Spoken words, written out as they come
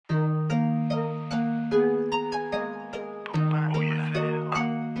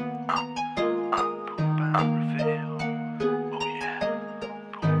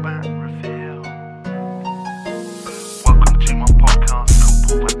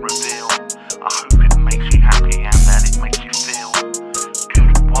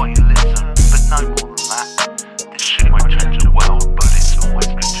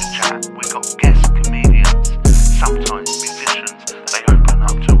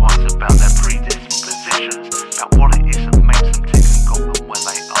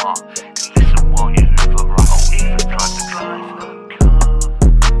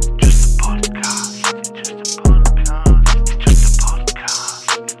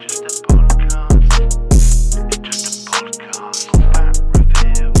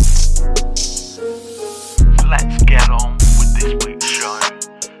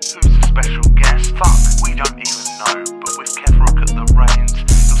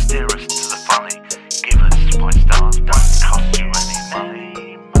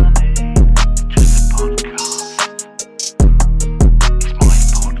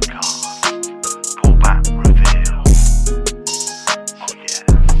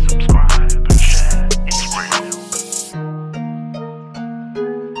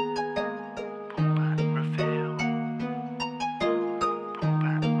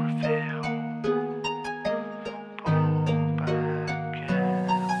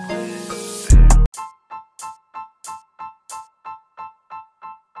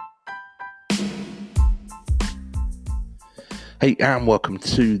Hey, and welcome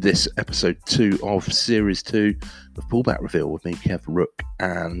to this episode 2 of Series 2 of Pullback Reveal with me, Kev Rook.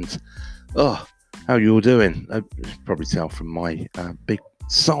 And, how are you all doing? You probably tell from my big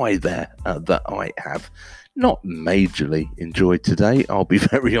sigh there that I have not majorly enjoyed today. I'll be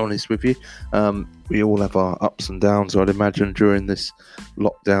very honest with you. We all have our ups and downs, I'd imagine, during this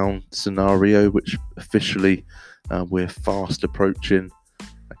lockdown scenario, which officially we're fast approaching,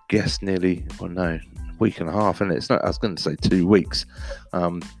 I guess, nearly, week and a half, and it's not, I was going to say 2 weeks.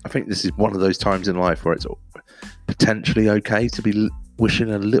 I think this is one of those times in life where it's potentially okay to be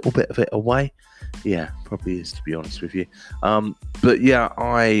wishing a little bit of it away. Yeah, probably is, to be honest with you. But yeah,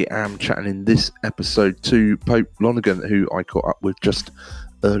 I am chatting in this episode to Pope Lonergan, who I caught up with just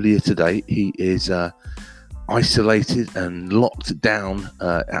earlier today. He is isolated and locked down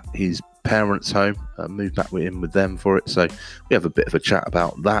at his parents' home. Moved back with them for it, so we have a bit of a chat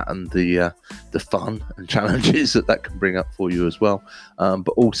about that and the fun and challenges that can bring up for you as well, but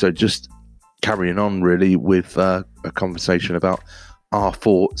also just carrying on really with a conversation about our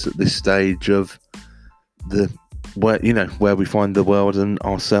thoughts at this stage of where we find the world and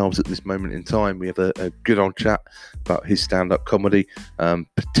ourselves at this moment in time. We have a good old chat about his stand-up comedy,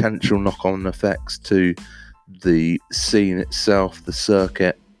 potential knock-on effects to the scene itself, the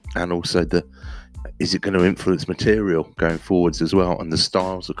circuit, and also is it going to influence material going forwards as well, and the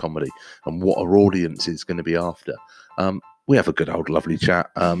styles of comedy and what our audience is going to be after. We have a good old lovely chat.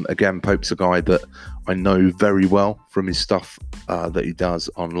 Again, Pope's a guy that I know very well from his stuff that he does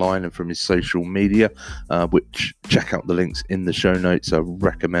online and from his social media, which check out the links in the show notes. I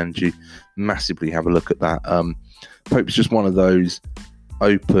recommend you massively have a look at that. Pope's just one of those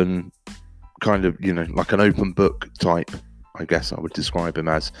open kind of, like an open book type, I guess I would describe him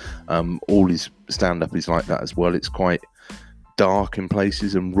as. All his stand-up is like that as well. It's quite dark in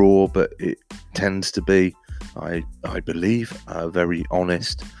places and raw, but it tends to be, I believe, very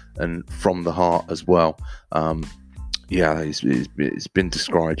honest and from the heart as well. It's been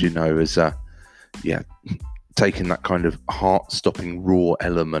described, as taking that kind of heart-stopping raw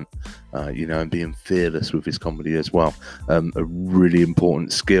element, and being fearless with his comedy as well. A really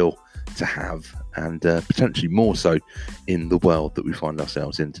important skill to have, and potentially more so in the world that we find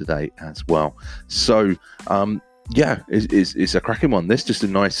ourselves in today as well. So it's a cracking one. This just a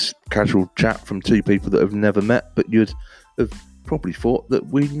nice casual chat from two people that have never met, but you'd have probably thought that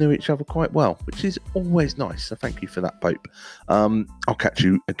we knew each other quite well, which is always nice. So thank you for that, Pope. I'll catch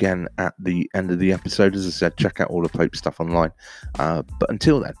you again at the end of the episode. As I said, check out all of Pope's stuff online, but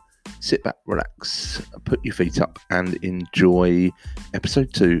until then, sit back, relax, put your feet up, and enjoy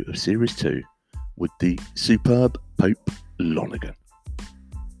episode 2 of Series 2 with the superb Pope Lonergan.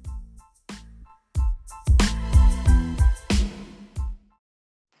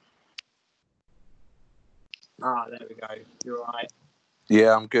 There we go. You're all right.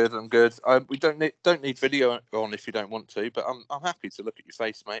 Yeah, I'm good. We don't need video on if you don't want to, but I'm happy to look at your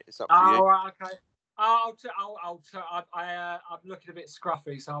face, mate. It's up to you. All right, okay. I'm looking a bit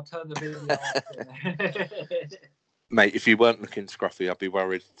scruffy, so I'll turn the video off. Mate, if you weren't looking scruffy, I'd be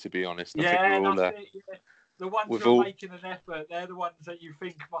worried, to be honest. I think we're all the ones who are making an effort, they're the ones that you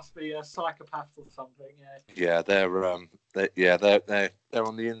think must be a psychopath or something. Yeah, they're on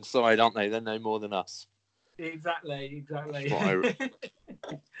the inside, aren't they? They know more than us. Exactly.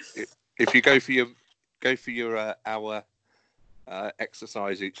 If you go for your hour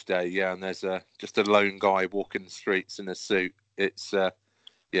exercise each day, and there's just a lone guy walking the streets in a suit, it's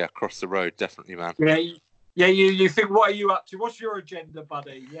across the road, definitely, man. Yeah, you think, what are you up to? What's your agenda,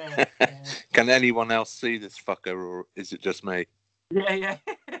 buddy? Yeah. Can anyone else see this fucker, or is it just me? Yeah.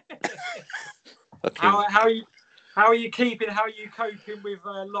 Okay. How are you keeping? How are you coping with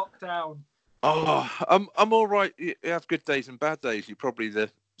lockdown? Oh, I'm all right. You have good days and bad days. You're probably the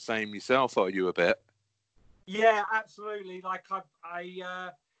same yourself, are you, a bit? Yeah, absolutely. Like I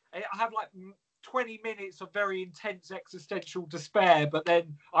have like 20 minutes of very intense existential despair, but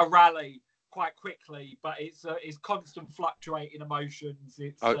then I rally quite quickly. But it's constant fluctuating emotions.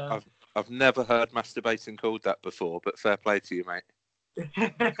 I've never heard masturbating called that before, but fair play to you, mate.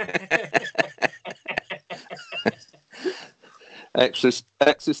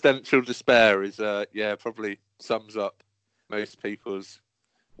 Existential despair is probably sums up most people's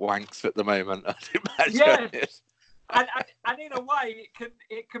wanks at the moment, I'd imagine. Yeah. And in a way,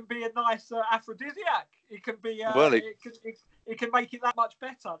 it can be a nice aphrodisiac. It can be it can make it that much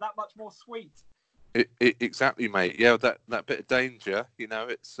better, that much more sweet. Exactly, mate. Yeah, that bit of danger.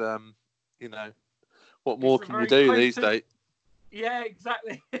 It's what more can you do these days? Yeah,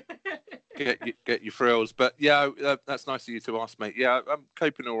 exactly. get your frills, but that's nice of you to ask, mate. Yeah, I'm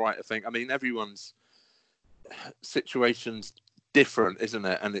coping all right, I think. I mean, everyone's situation's different, isn't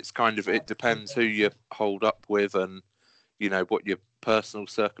it? And it's kind of, it depends who you hold up with, and you know what your personal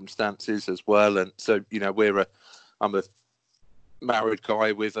circumstances as well. And so, you know, I'm a married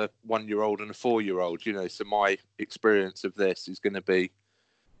guy with a 1-year-old and a 4-year-old, you know, so my experience of this is going to be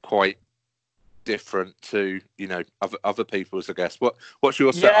quite different to, you know, other people's, I guess. What's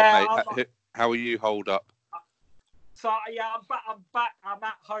your setup, mate? How are you hold up? So yeah, I'm back. I'm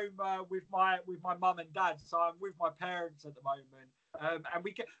at home with my mum and dad. So I'm with my parents at the moment, and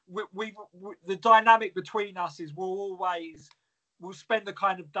we the dynamic between us is we'll spend the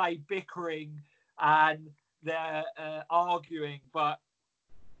kind of day bickering and they're arguing, but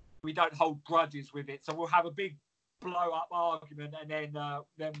we don't hold grudges with it. So we'll have a big blow up argument, and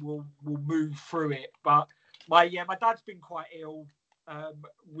then we'll move through it. But my dad's been quite ill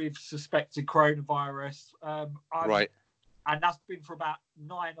with suspected coronavirus. Right. And that's been for about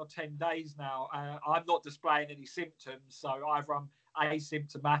 9 or 10 days now. I'm not displaying any symptoms, so either I'm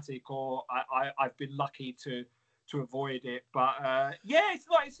asymptomatic or I've been lucky to avoid it. But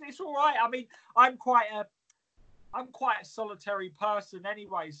it's all right. I mean, I'm quite a solitary person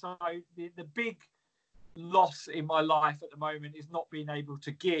anyway, so the big loss in my life at the moment is not being able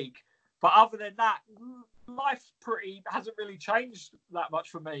to gig. But other than that, life hasn't really changed that much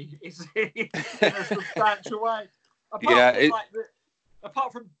for me. It's in a substantial way.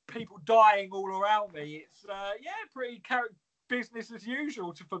 Apart from people dying all around me, it's pretty business as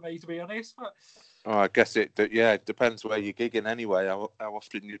usual for me, to be honest. But I guess it depends where you're gigging anyway. How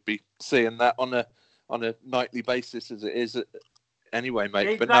often you'd be seeing that on a nightly basis as it is anyway, mate.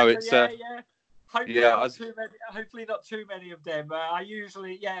 Exactly, but no, it's hopefully not too many of them. I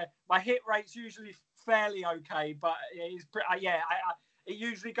usually, my hit rate's usually fairly okay, but it's it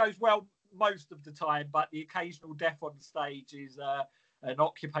usually goes well most of the time. But the occasional death on stage is an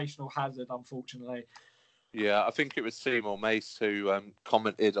occupational hazard, unfortunately. Yeah, I think it was Seymour Mace who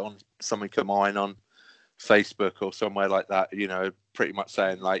commented on something of mine on Facebook or somewhere like that. You know, pretty much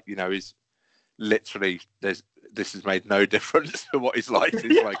saying like, you know, he's literally this has made no difference to what his life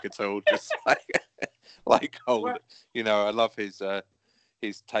is like at all. Just like old, well, you know. I love his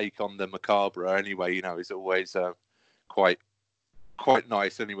take on the macabre. Anyway, you know, he's always quite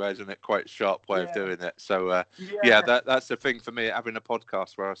nice. Anyway, isn't it? Quite a sharp way of doing it. So that's the thing for me. Having a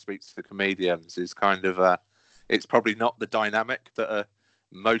podcast where I speak to the comedians is kind of it's probably not the dynamic that are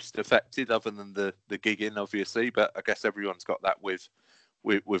most affected, other than the gigging, obviously. But I guess everyone's got that with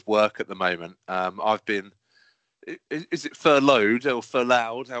work at the moment. I've been. Is it furloughed or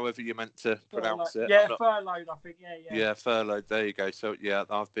furloughed, however you're meant to pronounce it? Yeah, furloughed, I think. Yeah. Yeah, furloughed. There you go. So yeah,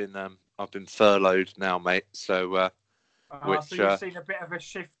 I've been furloughed now, mate. So so you've seen a bit of a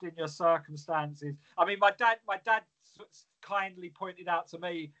shift in your circumstances. I mean, my dad kindly pointed out to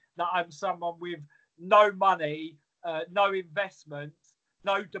me that I'm someone with no money, no investments,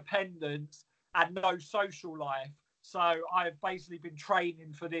 no dependents, and no social life. So I've basically been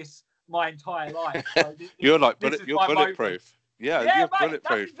training for this my entire life. So you're bulletproof. Yeah, you're mate,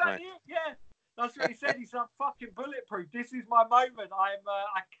 bulletproof, exactly mate. Yeah, that's what he said. He said, "I'm fucking bulletproof. This is my moment. I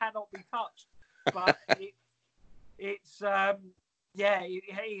cannot be touched." But it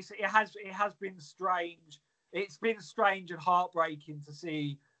has been strange. It's been strange and heartbreaking to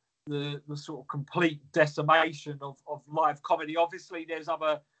see the sort of complete decimation of live comedy. Obviously, there's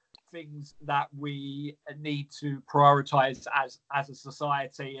other things that we need to prioritize as a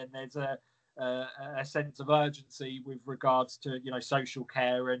society, and there's a sense of urgency with regards to, you know, social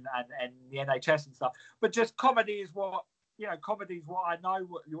care and the NHS and stuff. But just comedy is what I know,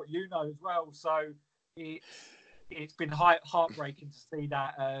 what you know as well. So it's been heartbreaking to see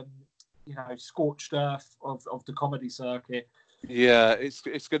that scorched earth of the comedy circuit. Yeah, it's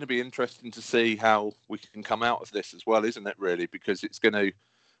going to be interesting to see how we can come out of this as well, isn't it? Really, because it's going to.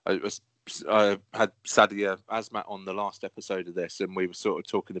 I had Sadia Asmat on the last episode of this, and we were sort of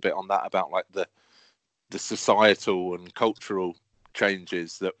talking a bit on that about like the societal and cultural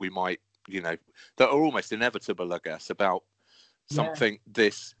changes that we might, you know, that are almost inevitable, I guess, about something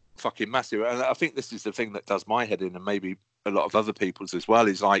this fucking massive. And I think this is the thing that does my head in, and maybe a lot of other people's as well,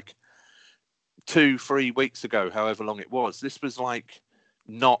 is like 2-3 weeks ago, however long it was, this was like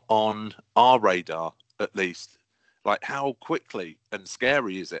not on our radar, at least. Like, how quickly and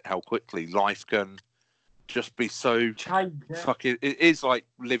scary is it? How quickly life can just be so fucking. It is like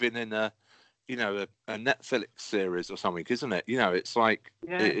living in a Netflix series or something, isn't it? You know, it's like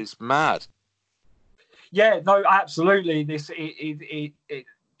it's mad. Yeah, no, absolutely. Seeing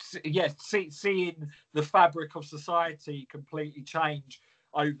the fabric of society completely change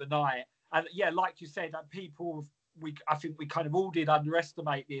overnight, and like you said, that I think we kind of all did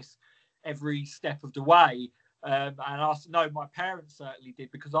underestimate this every step of the way. And I know my parents certainly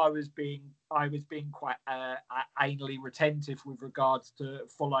did, because I was being quite anally retentive with regards to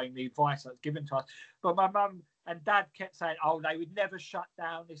following the advice that was given to us. But my mum and dad kept saying, "Oh, they would never shut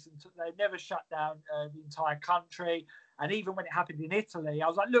down this, and they never shut down the entire country." And even when it happened in Italy, I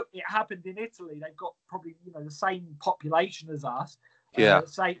was like, "Look, it happened in Italy. They've got probably the same population as us." Yeah.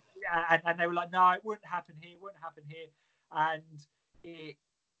 And they were like, "No, it wouldn't happen here. It wouldn't happen here." And it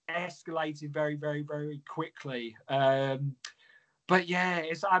escalated very, very, very quickly. But yeah,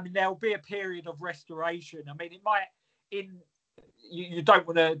 there'll be a period of restoration. I mean, it might you don't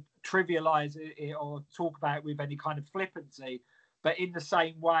want to trivialize it or talk about it with any kind of flippancy, but in the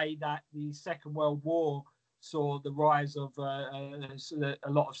same way that the Second World War saw the rise of a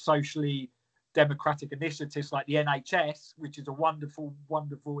lot of socially democratic initiatives like the NHS, which is a wonderful,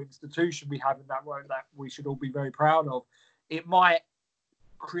 wonderful institution we have in that world that we should all be very proud of, it might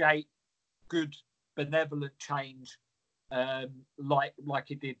create good, benevolent change, like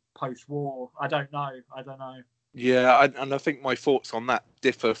it did post-war. I don't know. Yeah, and I think my thoughts on that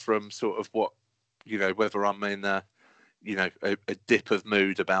differ from sort of what, whether I'm in a dip of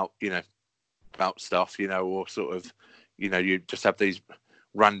mood about stuff, or sort of, you just have these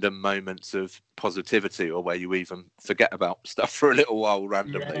random moments of positivity, or where you even forget about stuff for a little while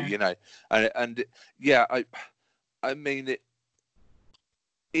randomly, and I mean it.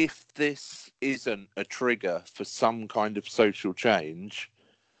 If this isn't a trigger for some kind of social change,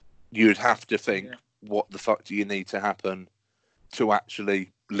 you'd have to think, what the fuck do you need to happen to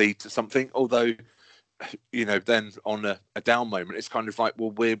actually lead to something? Although, then on a down moment, it's kind of like,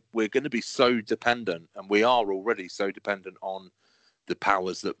 well, we're going to be so dependent, and we are already so dependent on the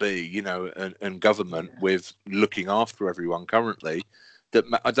powers that be, and government with looking after everyone currently, that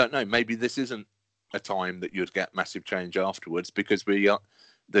I don't know, maybe this isn't a time that you'd get massive change afterwards, because we are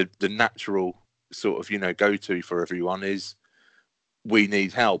the natural sort of, go-to for everyone is, we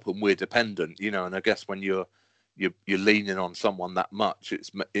need help and we're dependent, and I guess when you're leaning on someone that much,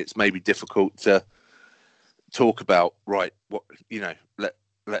 it's maybe difficult to talk about, right, what,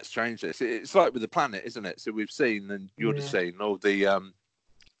 let's change this. It's like with the planet, isn't it? So we've seen, and you're just saying, the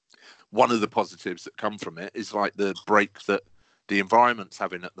one of the positives that come from it is like the break that the environment's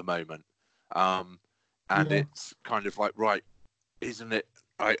having at the moment, and it's kind of like, right, isn't it?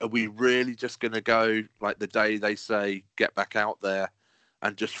 Are we really just going to go like the day they say get back out there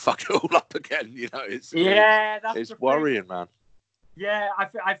and just fuck it all up again? It's worrying, man. Yeah,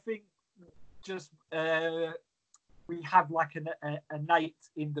 I think just we have like an innate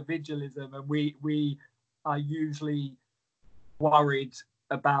individualism, and we are usually worried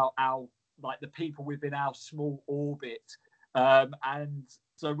about the people within our small orbit, and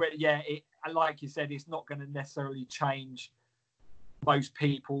so like you said, it's not going to necessarily change most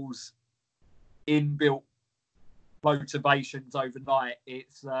people's inbuilt motivations overnight.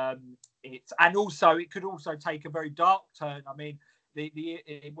 It's and also it could also take a very dark turn. I mean,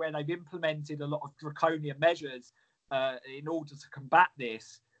 where they've implemented a lot of draconian measures in order to combat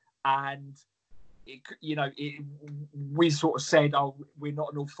this, and we sort of said, oh, we're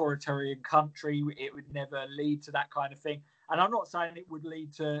not an authoritarian country, it would never lead to that kind of thing. And I'm not saying it would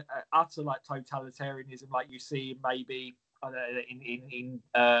lead to utter like totalitarianism like you see maybe in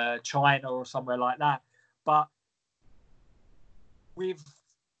China or somewhere like that, but with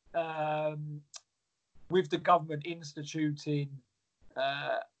the government instituting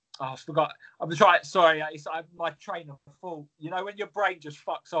I forgot. I'm trying. Sorry, my train of thought. When your brain just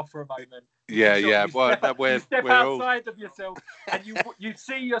fucks off for a moment. Yeah. You step outside of yourself, and you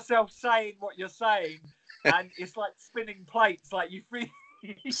see yourself saying what you're saying, and it's like spinning plates. Like you feel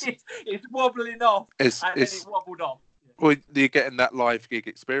it's wobbling off, and then it wobbled off. Well, you're getting that live gig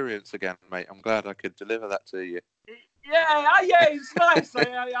experience again, mate. I'm glad I could deliver that to you. Yeah, it's nice.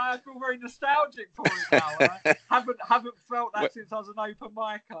 I feel very nostalgic for it now. I haven't felt that since I was an open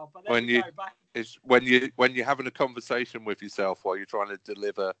micer. But when you're having a conversation with yourself while you're trying to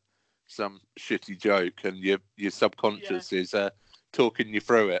deliver some shitty joke, and your subconscious is talking you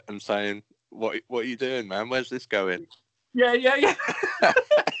through it and saying, "What are you doing, man? Where's this going?" Yeah.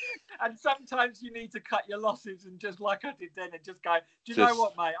 And sometimes you need to cut your losses, and just like I did then, and just go, do you know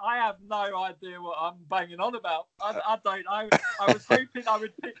what, mate? I have no idea what I'm banging on about. I don't. I was hoping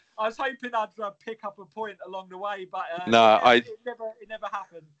I'd pick up a point along the way, but it never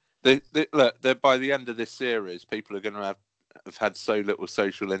happened. Look, by the end of this series, people are going to have had so little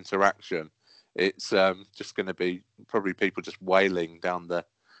social interaction. It's just going to be probably people just wailing down the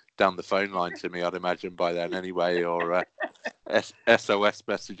phone line to me, I'd imagine, by then anyway, or SOS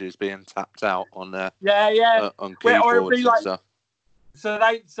messages being tapped out on on keyboards and stuff. So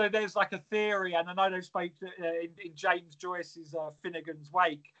there's like a theory, and I know they spoke in James Joyce's Finnegan's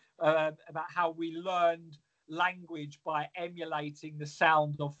Wake about how we learned language by emulating the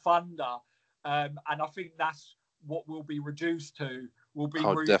sound of thunder, and I think that's what we'll be reduced to. We'll be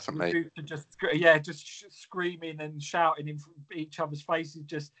definitely reduced to just screaming and shouting in each other's faces,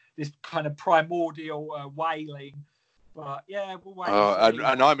 just this kind of primordial wailing. But yeah, we'll wait and see.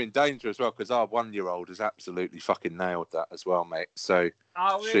 And I'm in danger as well because our 1-year-old has absolutely fucking nailed that as well, mate. So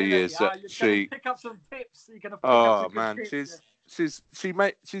she is. You're gonna pick up some tips. You're gonna pick oh up some man, tips.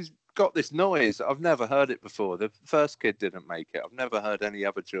 she's got this noise. I've never heard it before. The first kid didn't make it. I've never heard any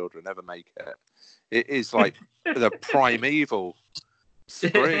other children ever make it. It is like the primeval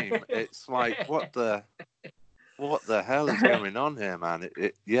scream. It's like what the hell is going on here, man?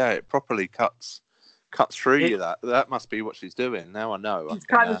 It properly cuts through you. That must be what she's doing. Now I know. She's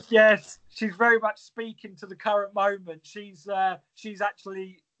kind of yes. She's very much speaking to the current moment. She's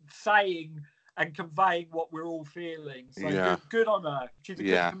actually saying and conveying what we're all feeling. So good on her. She's a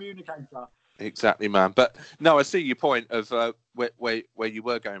good communicator. Exactly, man. But no, I see your point of where you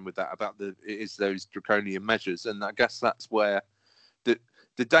were going with that about those draconian measures, and I guess that's where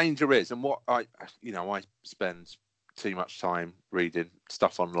the danger is. And what I spend too much time reading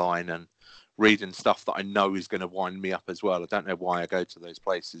stuff online and reading stuff that I know is going to wind me up as well. I don't know why I go to those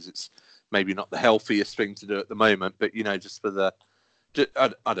places. It's maybe not the healthiest thing to do at the moment, but just for I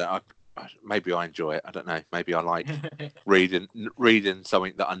don't know. Maybe I enjoy it. I don't know. Maybe I like reading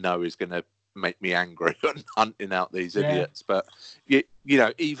something that I know is going to make me angry and hunting out these idiots. But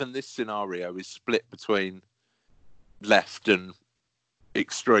even this scenario is split between left and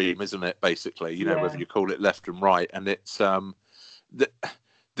extreme, isn't it? Basically, whether you call it left and right, and it's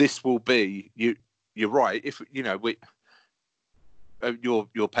this will be you're right. If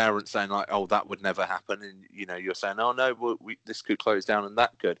your parents saying like, oh, that would never happen, and you're saying, oh no, this could close down and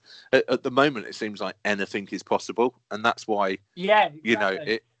that could. At the moment, it seems like anything is possible, and that's why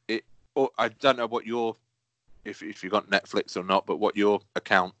exactly. I don't know what if you've got Netflix or not, but what your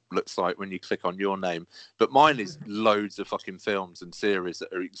account looks like when you click on your name. But mine is loads of fucking films and series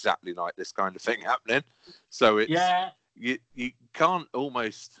that are exactly like this kind of thing happening. So it's you can't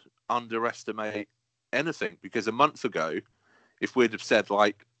almost underestimate anything, because a month ago, if we'd have said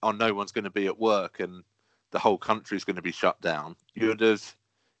like, oh, no one's going to be at work and the whole country's going to be shut down, you would have,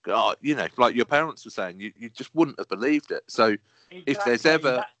 like your parents were saying, you just wouldn't have believed it. So if there's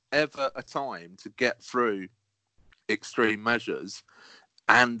ever a time to get through extreme measures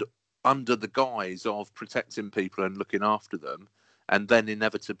and under the guise of protecting people and looking after them, and then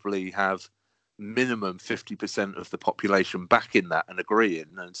inevitably have minimum 50% of the population backing that and agreeing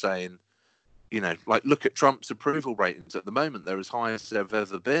and saying, like, look at Trump's approval ratings at the moment. They're as high as they've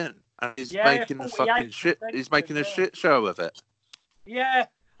ever been. And he's making a fucking shit. He's making a shit show of it. Yeah,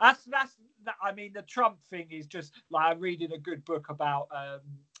 that's. I mean, the Trump thing is just like, I'm reading a good book about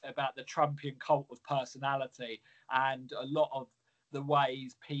the Trumpian cult of personality, and a lot of the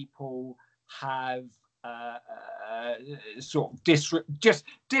ways people have sort of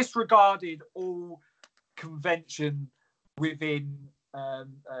disregarded all convention within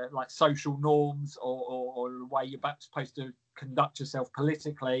like social norms or the way you're supposed to conduct yourself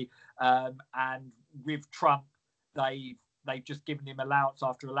politically, and with Trump they've just given him allowance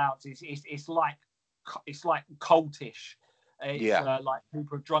after allowance. It's like cultish. It's like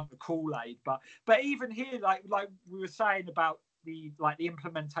people have drunk the Kool-Aid, but even here, like we were saying about the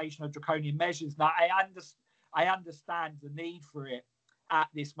implementation of draconian measures. Now I understand the need for it at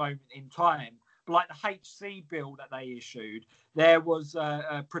this moment in time. But like the HC bill that they issued, there was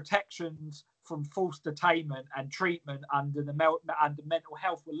protections from false detainment and treatment under mental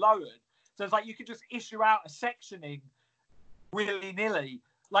health were lowered. So it's like you could just issue out a sectioning willy-nilly.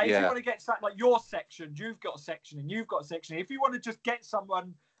 Like if you want to get something like your section, you've got a section and you've got a section. If you want to just get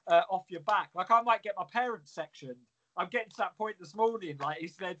someone off your back, like I might get my parents sectioned. I'm getting to that point this morning. Like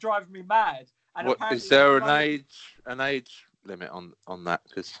they're driving me mad. And is there an age limit on that?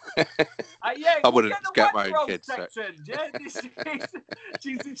 Because I wouldn't get my own kids sectioned. Yeah,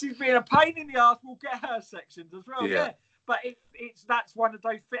 she's being a pain in the ass. We'll get her sectioned as well. Yeah. But that's one of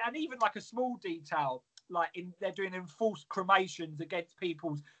those, and even like a small detail, like they're doing enforced cremations against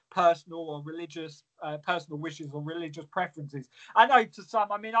people's personal or religious personal wishes or religious preferences. I know to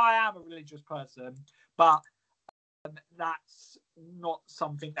some, I mean, I am a religious person, but that's not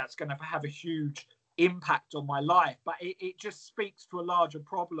something that's going to have a huge impact on my life. But it just speaks to a larger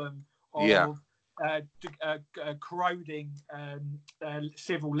problem of corroding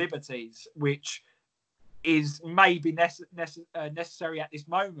civil liberties, which is maybe necessary at this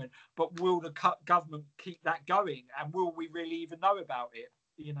moment, but will the government keep that going, and will we really even know about it?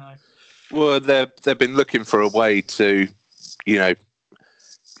 You know. Well, they've been looking for a way to, you know,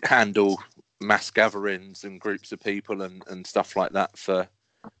 handle mass gatherings and groups of people and stuff like that for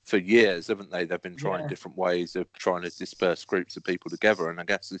years, haven't they? They've been trying different ways of trying to disperse groups of people together, and I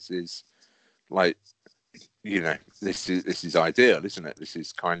guess this is like, you know, this is ideal, isn't it? This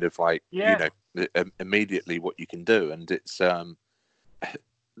is kind of like, you know, immediately what you can do, and it's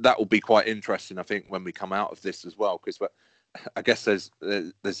that will be quite interesting, I think, when we come out of this as well, because I guess there's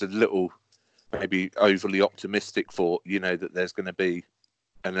a little maybe overly optimistic thought, you know, that there's going to be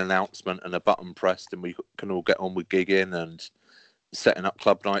an announcement and a button pressed and we can all get on with gigging and setting up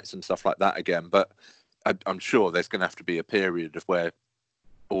club nights and stuff like that again. But I'm sure there's going to have to be a period of where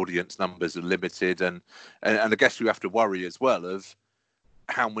audience numbers are limited, and I guess you have to worry as well of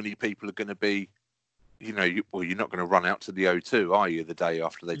how many people are going to be, you know, you're not going to run out to the O2, are you, the day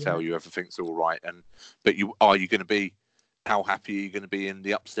after they tell you everything's all right? But are you going to be, how happy are you going to be in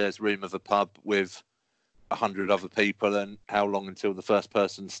the upstairs room of a pub with 100 other people, and how long until the first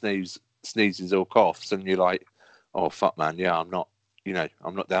person sneezes or coughs and you're like, oh fuck man, I'm not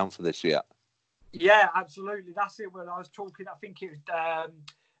down for this yet. Yeah, absolutely, that's it. When I was talking, I think it was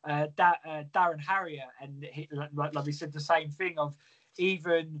Darren Harrier, and he, like we said, the same thing of,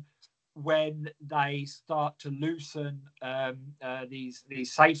 even when they start to loosen these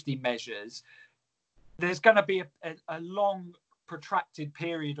safety measures, there's going to be a long protracted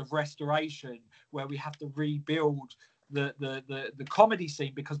period of restoration where we have to rebuild the comedy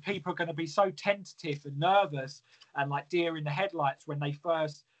scene, because people are going to be so tentative and nervous and like deer in the headlights when they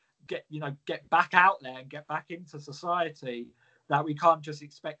first get back out there and get back into society, that we can't just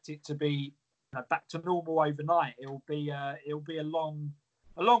expect it to be back to normal overnight. It'll be a long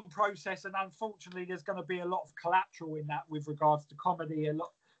process, and unfortunately there's going to be a lot of collateral in that with regards to comedy.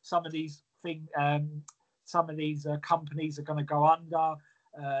 Some of these companies are going to go under.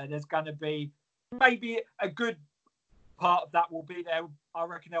 There's going to be maybe a good part of that will be there. I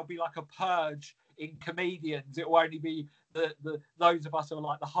reckon there'll be like a purge in comedians. It will only be those of us who are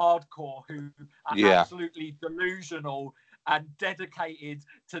like the hardcore, who are absolutely delusional and dedicated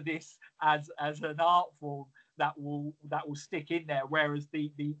to this as an art form, that will stick in there, whereas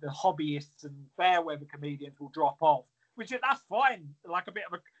the hobbyists and fair weather comedians will drop off, which that's fine. Like a bit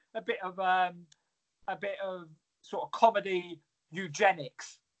of sort of comedy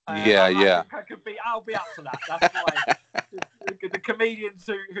eugenics. I'll be up for that. That's fine. the comedians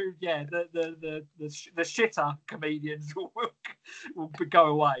who the shitter comedians will go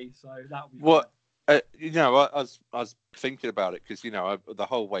away. So that'll be what. You know, I was thinking about it, because, you know, the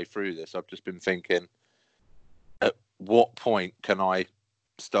whole way through this, I've just been thinking, at what point can I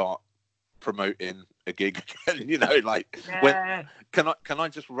start promoting a gig again? You know, like, when can I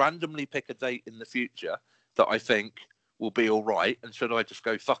just randomly pick a date in the future that I think will be all right, and should I just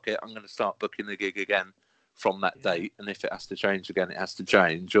go, fuck it, I'm going to start booking the gig again from that date, and if it has to change again, it has to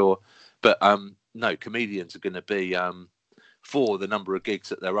change. But no, comedians are going to be for the number of gigs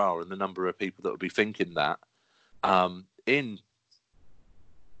that there are and the number of people that will be thinking that,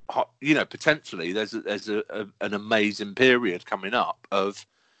 you know, potentially there's an amazing period coming up of,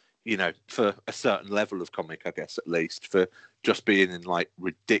 you know, for a certain level of comic, I guess, at least, for just being in like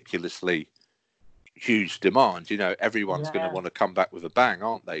ridiculously huge demand. You know, everyone's going to want to come back with a bang,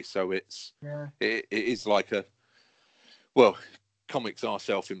 aren't they? So it is like comics are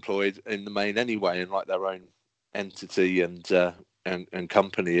self-employed in the main anyway, and like their own entity and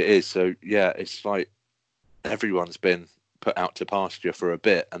company it is. So yeah, it's like everyone's been put out to pasture for a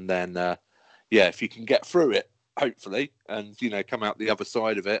bit, and then if you can get through it, hopefully, and, you know, come out the other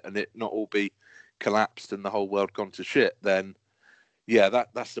side of it and it not all be collapsed and the whole world gone to shit, then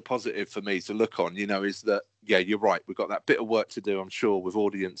that's the positive for me to look on, you know, is that you're right, we've got that bit of work to do, I'm sure, with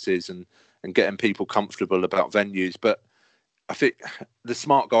audiences and getting people comfortable about venues, but I think the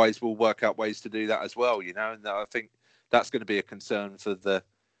smart guys will work out ways to do that as well, you know, and I think that's going to be a concern for the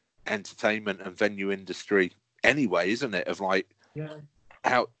entertainment and venue industry anyway, isn't it? Of like,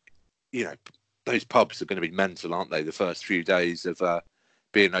 how, you know, those pubs are going to be mental, aren't they? The first few days of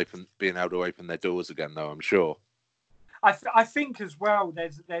being able to open their doors again, though, I'm sure. I think as well,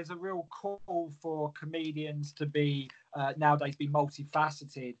 there's a real call for comedians to be nowadays be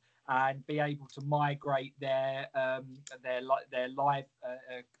multifaceted and be able to migrate their live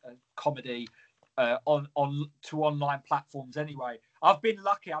comedy on to online platforms. Anyway, I've been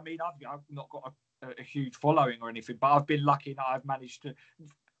lucky. I mean, I've not got a huge following or anything, but I've been lucky that I've managed to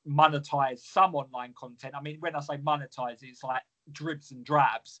monetize some online content. I mean, when I say monetize, it's like dribs and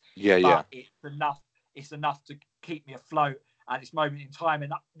drabs. But it's it's enough to keep me afloat at this moment in time.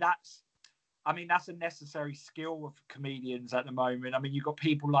 And that's a necessary skill of comedians at the moment. I mean, you've got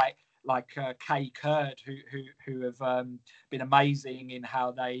people like Kay Kurd who have been amazing in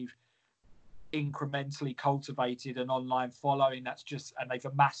how they've incrementally cultivated an online following and they've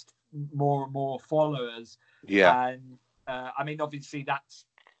amassed more and more followers. And I mean, obviously that's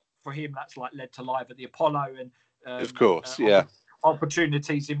for him, that's like led to Live at the Apollo and of course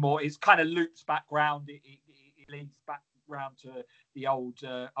opportunities in more. It's kind of loops back round, it leads back round to the old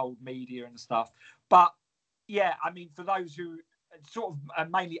media and stuff. But yeah, I mean, for those who sort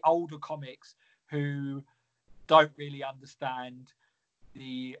of mainly older comics who don't really understand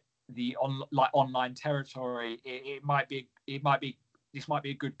the online territory, it might be this might be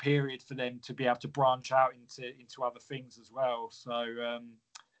a good period for them to be able to branch out into other things as well. So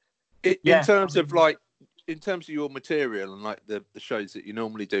in terms of your material and like the shows that you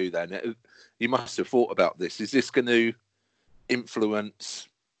normally do, then you must have thought about this. Is this going to influence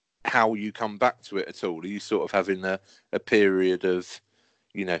how you come back to it at all? Are you sort of having a period of,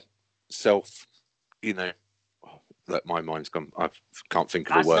 my mind's gone. I can't think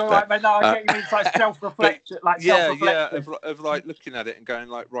of a word there. But no, I get you mean it's like self-reflection, of like looking at it and going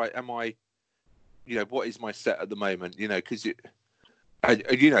like, right, am I, what is my set at the moment? Because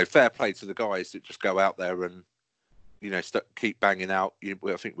fair play to the guys that just go out there and keep banging out.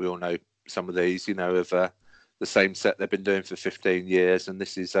 I think we all know some of these, of the same set they've been doing for 15 years, and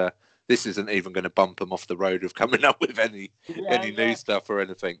this isn't even going to bump them off the road of coming up with any new stuff or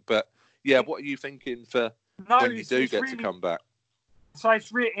anything. But what are you thinking for when you do get to come back? So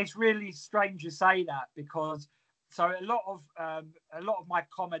it's really strange you say that, because so a lot of my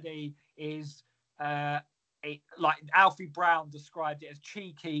comedy is like Alfie Brown described it as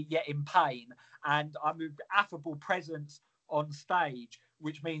cheeky yet in pain, and I'm an affable presence on stage,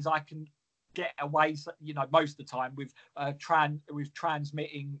 which means I can get away, most of the time with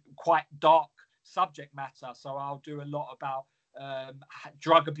transmitting quite dark subject matter. So I'll do a lot about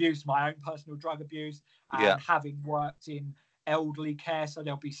drug abuse, my own personal drug abuse, and having worked in elderly care, so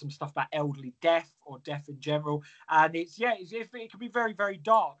there'll be some stuff about elderly death or death in general, and it can be very, very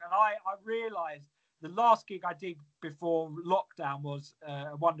dark. And I realized the last gig I did before lockdown was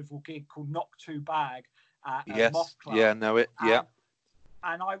a wonderful gig called Knock 2 Bag at Moth Club.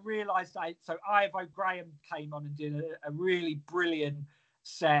 And I realised that. So Ivo Graham came on and did a really brilliant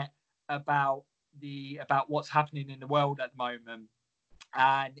set about what's happening in the world at the moment,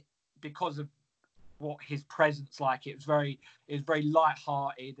 and because of what his presence like, it was very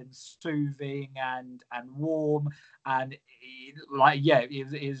light-hearted and soothing and warm, and it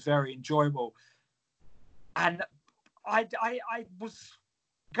was very enjoyable. And I was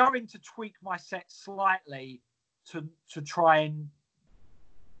going to tweak my set slightly to try and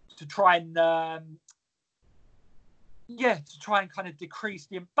kind of decrease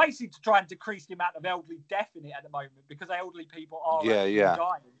the amount of elderly death in it at the moment, because elderly people are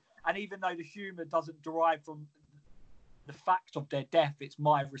dying. And even though the humour doesn't derive from the fact of their death, it's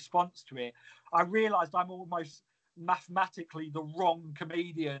my response to it. I realised I'm almost mathematically the wrong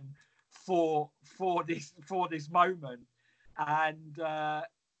comedian for this moment, and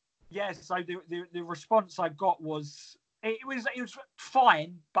so the response I got was it was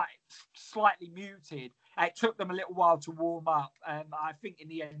fine, but slightly muted. It took them a little while to warm up, and I think in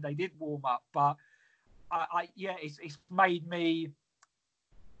the end they did warm up. But it's made me.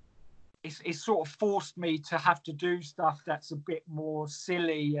 It's sort of forced me to have to do stuff that's a bit more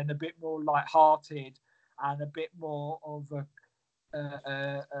silly and a bit more light-hearted and a bit more of a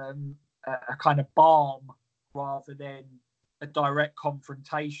kind of balm rather than a direct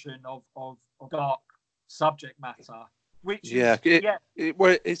confrontation of dark subject matter. Which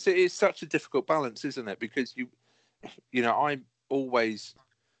it's such a difficult balance, isn't it? Because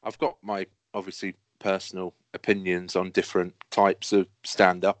I've got my obviously personal opinions on different types of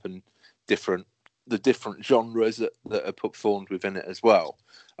stand-up and the different genres that are put formed within it as well.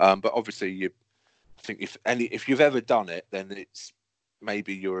 But obviously, I think if you've ever done it, then it's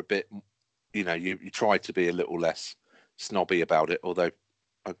maybe you're a bit, you try to be a little less snobby about it. Although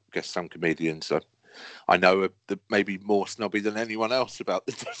I guess some comedians I know are maybe more snobby than anyone else about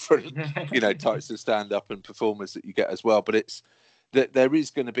the different, types of stand-up and performers that you get as well. But it's that there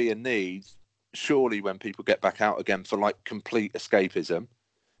is going to be a need, surely, when people get back out again, for like complete escapism.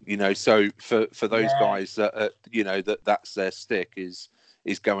 So for those guys that that's their stick is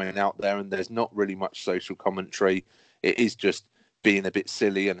going out there, and there's not really much social commentary. It is just being a bit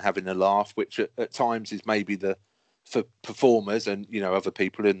silly and having a laugh, which at times is maybe for performers and other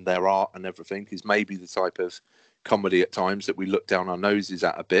people in their art and everything, is maybe the type of comedy at times that we look down our noses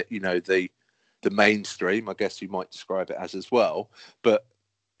at a bit. The mainstream, I guess you might describe it as well. But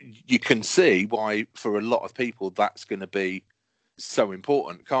you can see why, for a lot of people, that's going to be so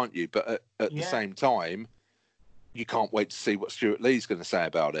important, can't you? But at the same time, you can't wait to see what Stuart Lee's going to say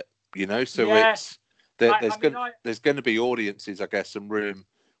about it. You know, so it's there's going to be audiences, I guess, and room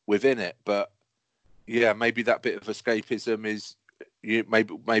within it. But yeah, maybe that bit of escapism is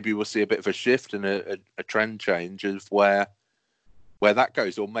maybe we'll see a bit of a shift and a trend change of where that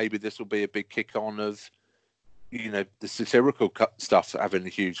goes, or maybe this will be a big kick on of, you know, the satirical stuff having a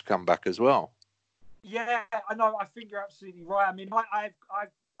huge comeback as well. Yeah, I know. I think you're absolutely right. I mean, I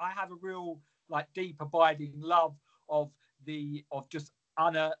have a real like deep abiding love of just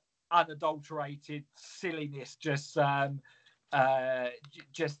unadulterated silliness. Just like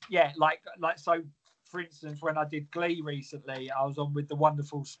so. For instance, when I did Glee recently, I was on with the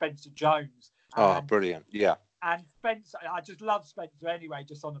wonderful Spencer Jones. Oh, brilliant! Yeah. And Spencer, I just love Spencer anyway,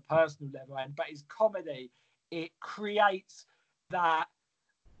 just on a personal level. But his comedy, it creates that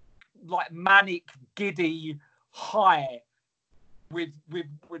like manic, giddy high with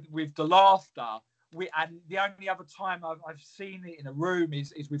the laughter. And the only other time I've seen it in a room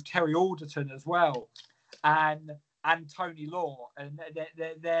is with Terry Alderton as well, and Tony Law, and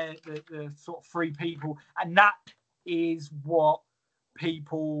they're the sort of three people, and that is what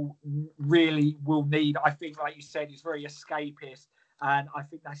people really will need. I think, like you said, it's very escapist, and I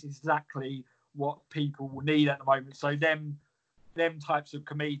think that's exactly what people will need at the moment. So them types of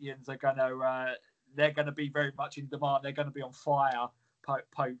comedians are they're gonna be very much in demand. They're gonna be on fire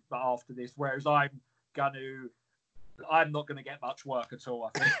after this, whereas I'm not going to get much work at all,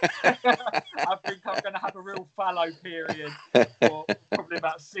 I think. I think I'm going to have a real fallow period for probably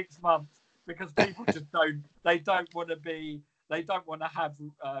about 6 months, because people just don't want to have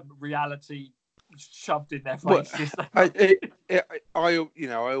reality shoved in their faces. Well, I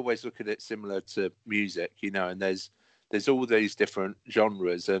always look at it similar to music, you know, and there's all these different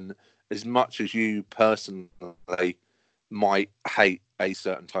genres, and as much as you personally might hate a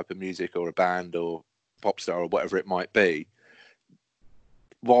certain type of music or a band or pop star or whatever it might be,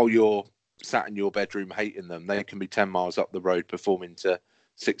 while you're sat in your bedroom hating them, they can be 10 miles up the road performing to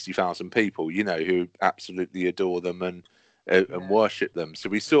 60,000 people, you know, who absolutely adore them and worship them. So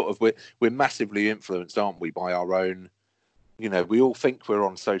we're massively influenced, aren't we, by our own, you know, we all think we're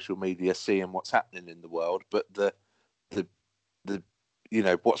on social media seeing what's happening in the world, but the you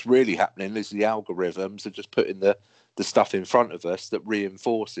know, what's really happening is the algorithms are just putting the stuff in front of us that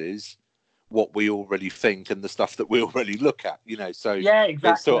reinforces what we already think and the stuff that we already look at, you know. So yeah,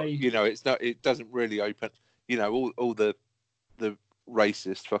 exactly. It's sort of, you know, it doesn't really open, you know, all the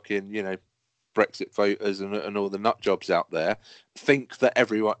racist fucking, you know, Brexit voters and all the nut jobs out there think that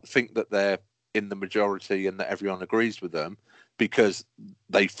they're in the majority and that everyone agrees with them because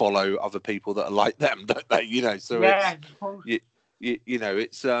they follow other people that are like them, don't they? You know, so yeah, you know,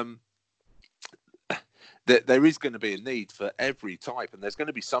 it's there is going to be a need for every type, and there's going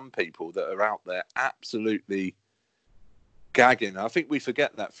to be some people that are out there absolutely gagging. I think we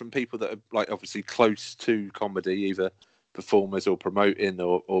forget that from people that are like obviously close to comedy, either performers or promoting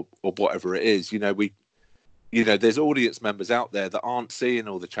or whatever it is. You know, there's audience members out there that aren't seeing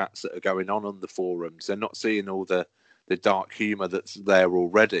all the chats that are going on the forums. They're not seeing all the dark humor that's there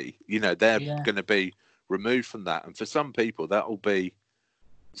already. You know, they're going to be removed from that, and for some people that will be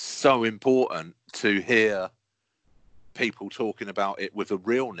so important to hear people talking about it with a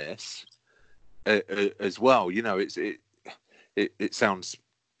realness as well. You know, it sounds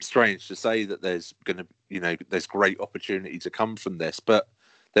strange to say that there's going to, you know, there's great opportunity to come from this, but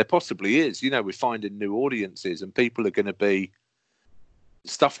there possibly is. You know, we're finding new audiences, and people are going to be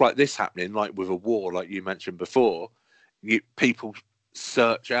stuff like this happening, like with a war, like you mentioned before. People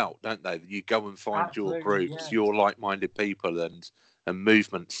search out, don't they? You go and find absolutely, your groups, your like-minded people, and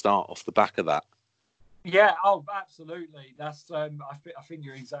movements start off the back of that. Yeah, oh, absolutely. That's I think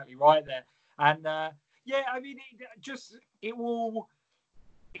you're exactly right there. And yeah, I mean, it will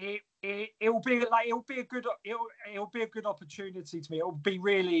be a good opportunity to me. It will be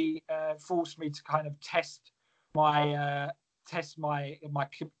really force me to kind of test my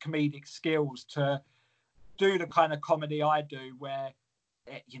comedic skills, to do the kind of comedy I do, where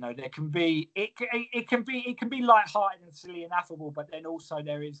you know, there can be it can be light-hearted and silly and affable, but then also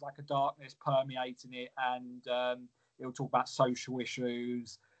there is like a darkness permeating it, and it'll talk about social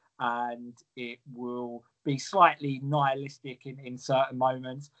issues, and it will be slightly nihilistic in certain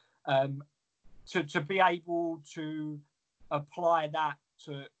moments. To be able to apply that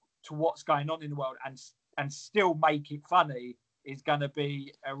to what's going on in the world and still make it funny is going to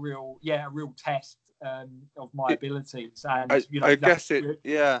be a real test of my abilities. And I guess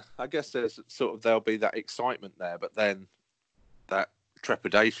there's sort of, there'll be that excitement there, but then that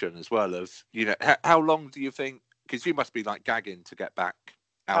trepidation as well of, you know, how long do you think, because you must be like gagging to get back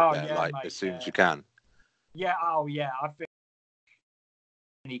out there, like, mate, as soon as you can. I think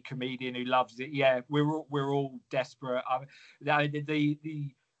any comedian who loves it, we're all desperate.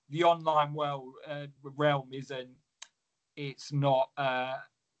 The online realm isn't, it's not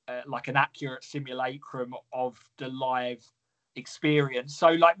like an accurate simulacrum of the live experience. So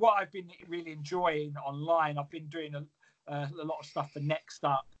like what I've been really enjoying online, I've been doing a lot of stuff for Next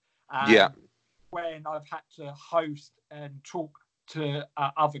Up. When I've had to host and talk to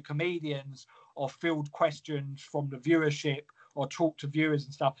other comedians or field questions from the viewership or talk to viewers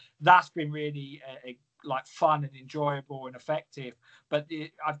and stuff, that's been really like fun and enjoyable and effective. But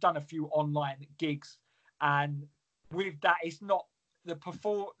I've done a few online gigs, and with that, it's not the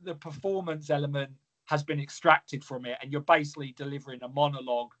performance element has been extracted from it, and you're basically delivering a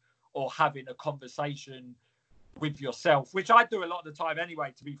monologue or having a conversation with yourself, which I do a lot of the time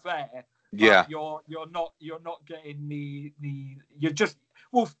anyway, to be fair. But you're not getting the you're just,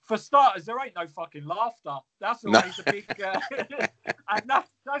 well, for starters, there ain't no fucking laughter. That's always a big and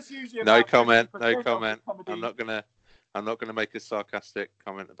that's usually no comment. I'm not gonna make a sarcastic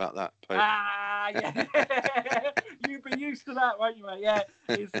comment about that. Yeah. You'll be used to that, won't you, mate? Yeah,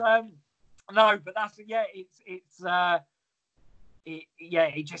 it's no, but that's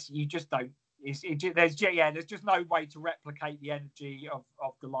you just don't. There's just no way to replicate the energy of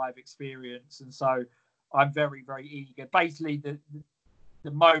the live experience, and so I'm very, very eager. Basically, the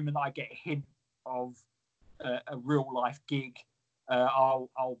moment I get a hint of a real life gig, I'll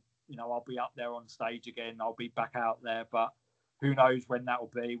be up there on stage again. I'll be back out there, but who knows when that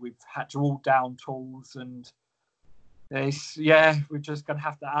will be? We've had to all down tools, and we're just going to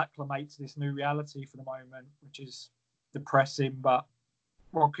have to acclimate to this new reality for the moment, which is depressing, but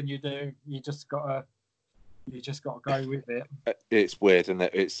what can you do? You just gotta go with it. It's weird, isn't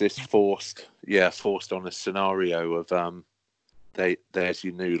it? It's this forced on a scenario of there's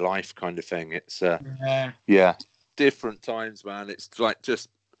your new life kind of thing. It's different times, man. It's like just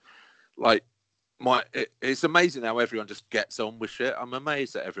like it's amazing how everyone just gets on with shit. I'm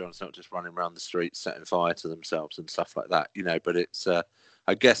amazed that everyone's not just running around the streets setting fire to themselves and stuff like that, you know. But it's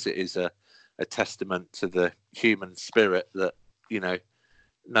I guess it is a testament to the human spirit that, you know,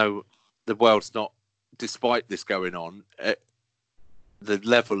 no, the world's not, despite this going on, the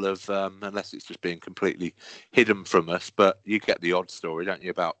level of, unless it's just being completely hidden from us, but you get the odd story, don't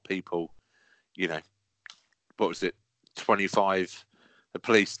you, about people, you know, what was it, 25, the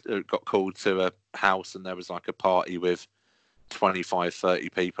police got called to a house and there was like a party with 25, 30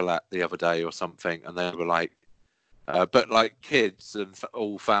 people at the other day or something, and they were like, but like kids and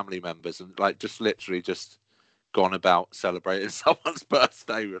all family members, and like just literally just gone about celebrating someone's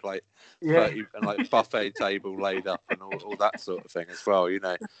birthday with like 30 and like buffet table laid up and all that sort of thing as well, you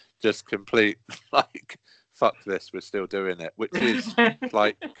know, just complete like, fuck this, we're still doing it, which is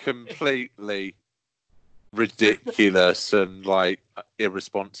like completely ridiculous and like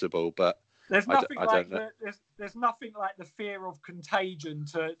irresponsible. But there's nothing there's nothing like the fear of contagion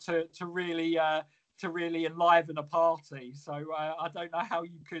to really enliven a party. So I don't know how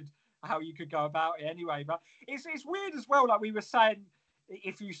you could go about it anyway. But it's weird as well. Like we were saying,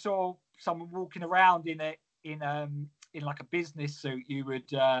 if you saw someone walking around in like a business suit, you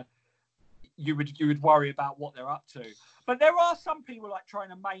would worry about what they're up to. But there are some people like trying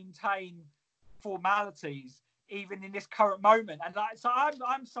to maintain formalities even in this current moment. And like, so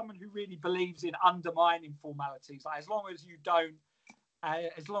I'm someone who really believes in undermining formalities. Like as long as you don't.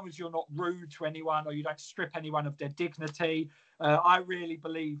 As long as you're not rude to anyone or you don't strip anyone of their dignity, I really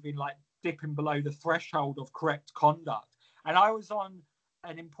believe in like dipping below the threshold of correct conduct. And I was on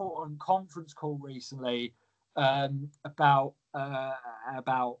an important conference call recently about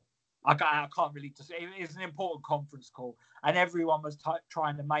I can't really just. It's an important conference call, and everyone was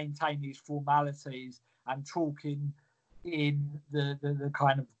trying to maintain these formalities and talking in the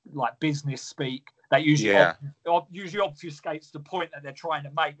kind of like business speak that usually obfuscates the point that they're trying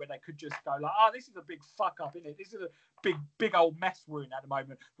to make, where they could just go like, this is a big fuck up, isn't it? This is a big old mess we're in at the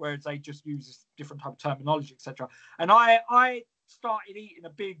moment, whereas they just use different type of terminology, etc. And I started eating a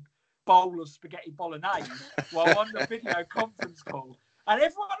big bowl of spaghetti bolognese while on the video conference call. And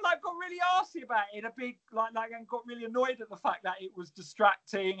everyone like got really arsy about it in a big like and got really annoyed at the fact that it was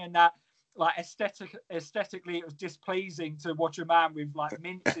distracting and that like aesthetically it was displeasing to watch a man with like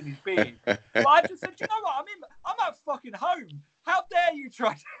mints in his beard. But I just said, you know what? I'm at fucking home. How dare you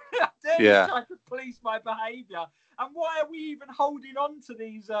try to police my behaviour? And why are we even holding on to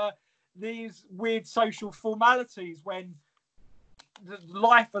these these weird social formalities when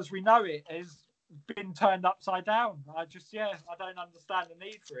life as we know it has been turned upside down. I don't understand the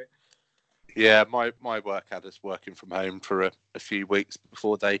need for it. Yeah, my work had us working from home for a few weeks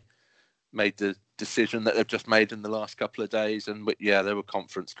before they made the decision that they've just made in the last couple of days. And yeah, there were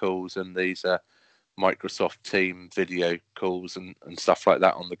conference calls and these Microsoft Team video calls and stuff like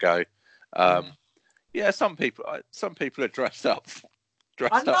that on the go. Yeah, some people are dressed up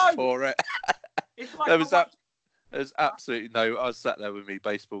for it. It's like there's absolutely no. I was sat there with my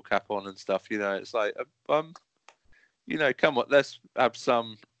baseball cap on and stuff. You know, it's like, you know, come on, let's have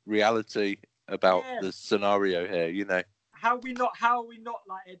some reality about the scenario here. You know, how are we not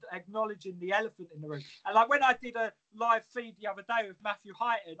like acknowledging the elephant in the room? And like when I did a live feed the other day with Matthew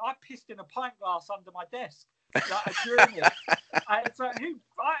Heighton, I pissed in a pint glass under my desk during it. So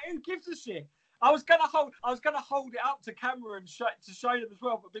who gives a shit? I was gonna hold it up to camera and show them as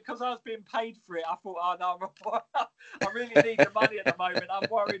well, but because I was being paid for it, I thought, oh no, I really need the money at the moment. I'm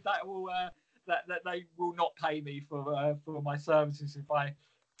worried that that they will not pay me for my services if I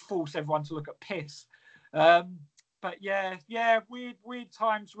force everyone to look at piss. But yeah, weird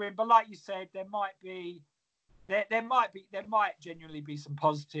times we're in. But like you said, there might genuinely be some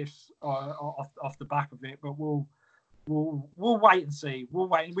positives off the back of it. But we'll wait and see. We'll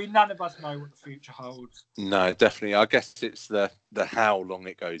wait. None of us know what the future holds. No, definitely. I guess it's the how long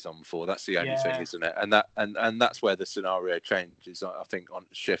it goes on for. That's the only thing, isn't it? And that's where the scenario changes. I think on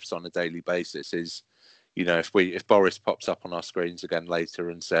shifts on a daily basis is, you know, if Boris pops up on our screens again later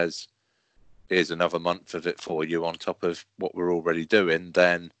and says, here's another month of it for you on top of what we're already doing,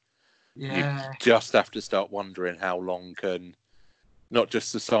 then you just have to start wondering how long can not just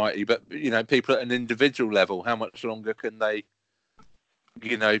society, but, you know, people at an individual level, how much longer can they,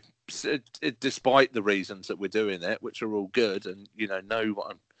 you know, despite the reasons that we're doing it, which are all good, and, you know,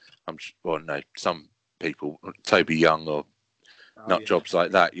 some people, Toby Young or jobs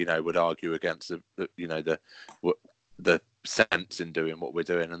like that, you know, would argue against the sense in doing what we're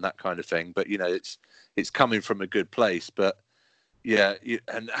doing and that kind of thing. But, you know, it's coming from a good place. But yeah,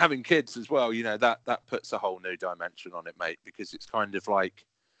 and having kids as well, you know, that puts a whole new dimension on it, mate, because it's kind of like,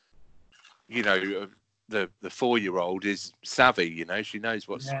 you know, the 4-year-old is savvy, you know, she knows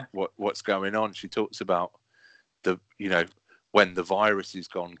what's going on. She talks about you know, when the virus is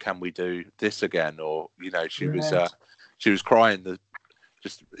gone, can we do this again? Or, you know, she was crying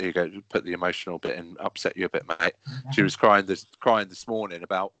just here you go, put the emotional bit in, upset you a bit, mate. She was crying this morning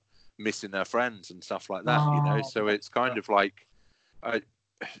about missing her friends and stuff like that, you know. So it's kind of like, I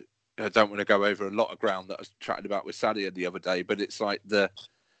don't want to go over a lot of ground that I was chatting about with Sadia the other day, but it's like the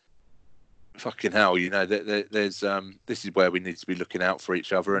fucking hell, you know, there's this is where we need to be looking out for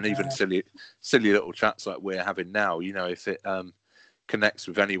each other, and even silly little chats like we're having now, you know, if it connects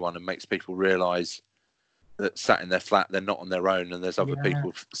with anyone and makes people realise that sat in their flat they're not on their own and there's other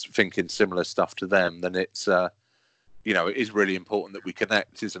people thinking similar stuff to them, then it's you know, it is really important that we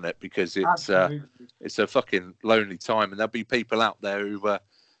connect, isn't it? Because it's a fucking lonely time, and there'll be people out there who were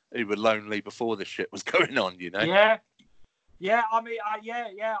lonely before this shit was going on, you know. I mean,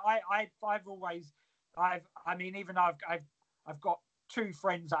 I've got 2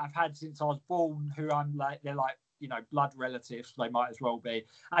 friends that I've had since I was born who they're like, you know, blood relatives, they might as well be.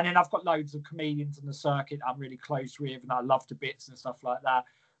 And then I've got loads of comedians on the circuit I'm really close with and I love to bits and stuff like that.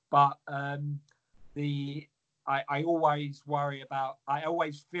 But I always worry about, I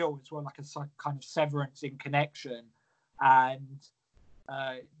always feel as well like a kind of severance in connection, and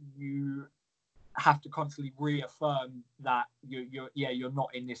you have to constantly reaffirm that you're not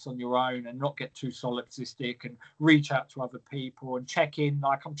in this on your own, and not get too solipsistic, and reach out to other people and check in.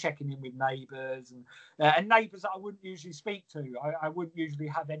 Like I'm checking in with neighbours and neighbours that I wouldn't usually speak to. I wouldn't usually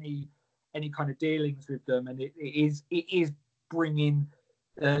have any kind of dealings with them, and it is bringing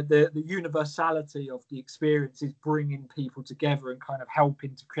the universality of the experience is bringing people together and kind of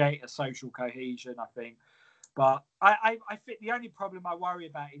helping to create a social cohesion, I think. But I think the only problem I worry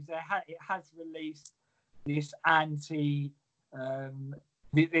about is it has released this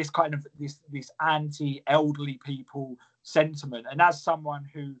this anti-elderly people sentiment. And as someone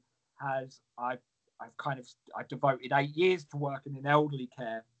who I've devoted 8 years to working in elderly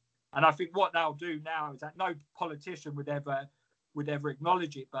care, and I think what they'll do now is that no politician would ever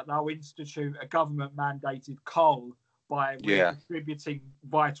acknowledge it, but they'll institute a government-mandated coal by redistributing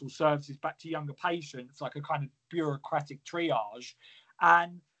vital services back to younger patients, like a kind of bureaucratic triage.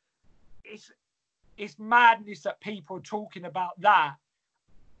 And it's madness that people are talking about that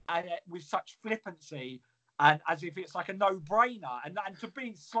with such flippancy and as if it's like a no-brainer. And to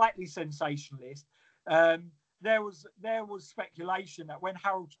be slightly sensationalist, there was speculation that when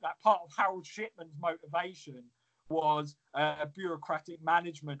that part of Harold Shipman's motivation was bureaucratic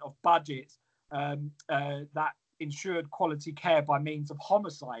management of budgets that ensured quality care by means of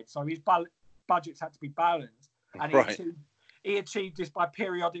homicide. So his budgets had to be balanced, and he achieved this by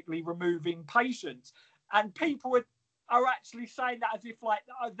periodically removing patients. And people are actually saying that as if like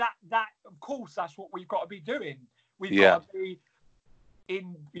that of course that's what we've got to be doing. We've got to be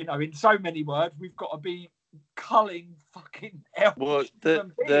in so many words, we've got to be culling fucking well,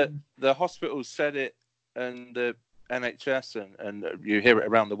 the hospitals said it, and the NHS and you hear it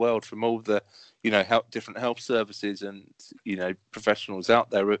around the world from all the different health services and professionals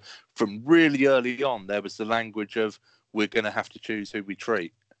out there. From really early on, there was the language of we're going to have to choose who we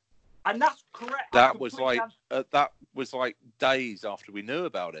treat, and that's correct. That was like days after we knew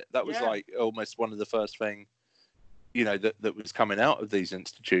about it. That was like almost one of the first thing that was coming out of these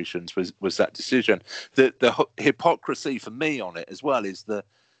institutions was that decision. The hypocrisy for me on it as well is the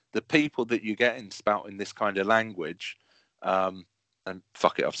people that you get in spouting this kind of language, and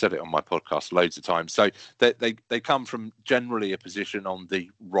fuck it, I've said it on my podcast loads of times. So they come from generally a position on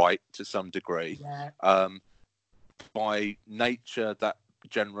the right to some degree. By nature, that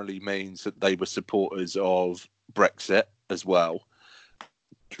generally means that they were supporters of Brexit as well.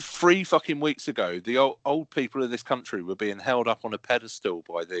 3 fucking weeks ago, the old people of this country were being held up on a pedestal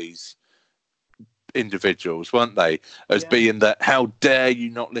by these individuals, weren't they? As being that, how dare you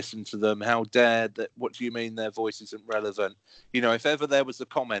not listen to them? How dare that? What do you mean their voice isn't relevant? If ever there was a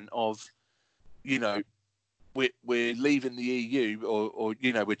comment of, we're leaving the EU or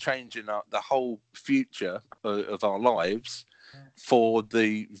we're changing the whole future of our lives for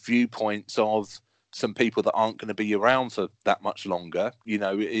the viewpoints of some people that aren't going to be around for that much longer,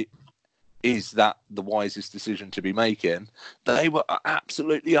 is that the wisest decision to be making? They were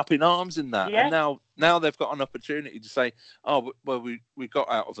absolutely up in arms in that. And now they've got an opportunity to say, oh, well, we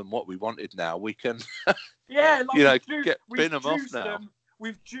got out of them what we wanted. Now we can, bin them off now.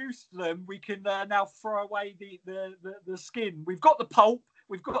 We've juiced them. We can now throw away the skin. We've got the pulp.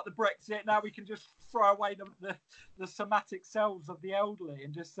 We've got the Brexit. Now we can just throw away the somatic cells of the elderly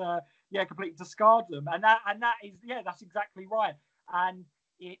and just completely discard them. And that is that's exactly right. And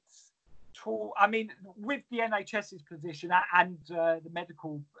it's with the NHS's position and the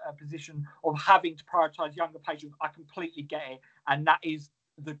medical position of having to prioritise younger patients, I completely get it, and that is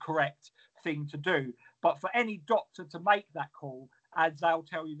the correct thing to do. But for any doctor to make that call, as they'll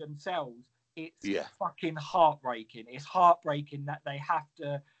tell you themselves, it's fucking heartbreaking. It's heartbreaking that they have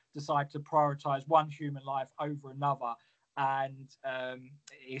to decide to prioritise one human life over another, and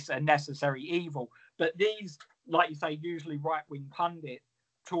it's a necessary evil. But these, like you say, usually right-wing pundits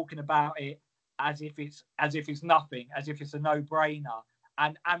talking about it as if it's nothing, as if it's a no-brainer,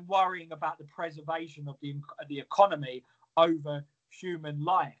 and worrying about the preservation of the economy over human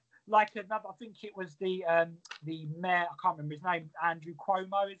life. Like another, I think it was the mayor, I can't remember his name, Andrew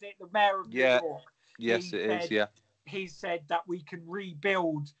Cuomo, is it? The mayor of New York. Yes, it is. He said that we can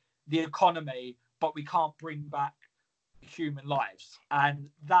rebuild the economy, but we can't bring back human lives. And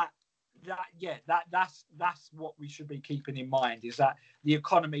that's what we should be keeping in mind, is that the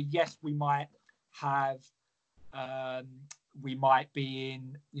economy, yes, we might be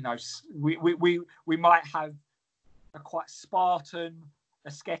in, we might have a quite Spartan,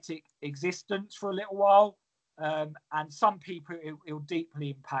 ascetic existence for a little while, and some people it'll deeply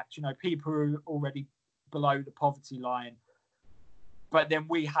impact, people who are already below the poverty line. But then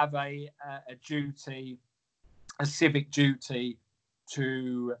we have a duty, a civic duty,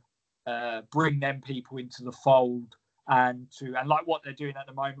 to bring them people into the fold, and like what they're doing at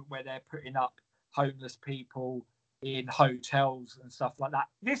the moment, where they're putting up homeless people in hotels and stuff like that.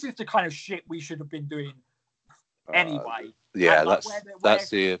 This is the kind of shit we should have been doing anyway. That's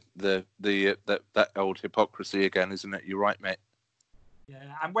that old hypocrisy again, isn't it? You're right, mate.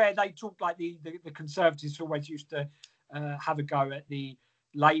 Yeah, and where they talk like the Conservatives always used to have a go at the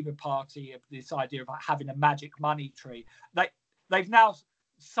Labour Party of this idea of having a magic money tree. They've now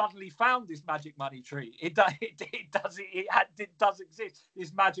suddenly found this magic money tree. It does exist.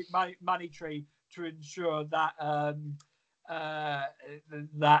 This magic money tree to ensure that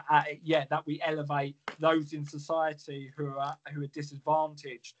that we elevate those in society who are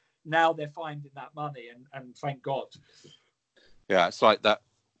disadvantaged. Now they're finding that money, and thank God. Yeah, it's like that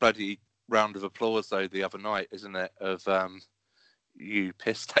bloody round of applause though the other night, isn't it? Of you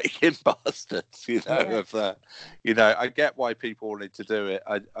piss taking bastards, I get why people wanted to do it.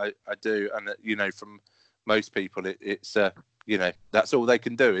 I do, and from most people, it's that's all they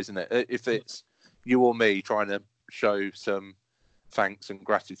can do, isn't it? If it's you or me trying to show some thanks and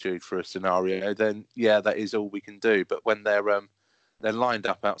gratitude for a scenario, then yeah, that is all we can do. But when they're lined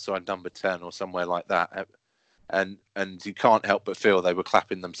up outside number 10 or somewhere like that, and you can't help but feel they were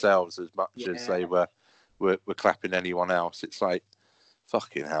clapping themselves as much as they were clapping anyone else. It's like,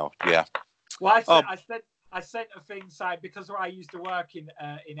 fucking hell, yeah. Well, I sent a thing saying, because I used to work in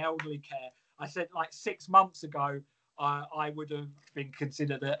elderly care, I said like 6 months ago I would have been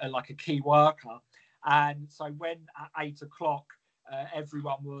considered like a key worker, and so when at 8 o'clock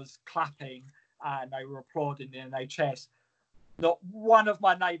everyone was clapping and they were applauding the NHS, not one of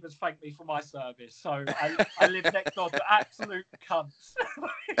my neighbours thanked me for my service. So I live next door to absolute cunts.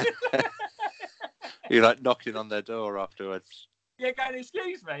 You're like knocking on their door afterwards. Yeah, going,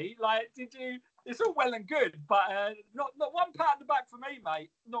 excuse me, like, did you? It's all well and good, but not one pat on the back for me,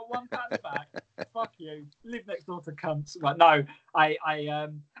 mate. Not one pat on the back. Fuck you. Live next door to cunts. But no,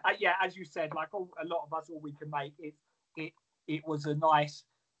 yeah, as you said, like a lot of us, all we can make is it was a nice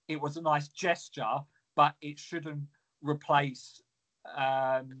gesture, but it shouldn't replace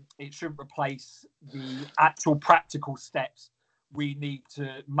the actual practical steps we need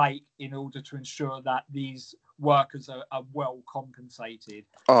to make in order to ensure that these workers are well compensated.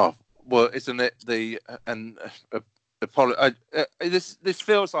 Oh, well, isn't it this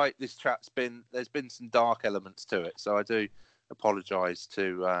feels like this chat's there's been some dark elements to it, so I do apologise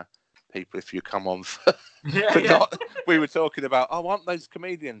to people if you come on for, we were talking about, aren't those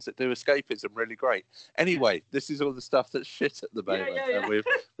comedians that do escapism really great? Anyway, this is all the stuff that's shit at the moment, and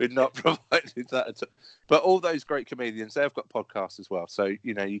we've not provided that at all. But all those great comedians, they've got podcasts as well, so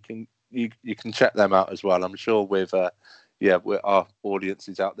you can check them out as well. I'm sure with our audience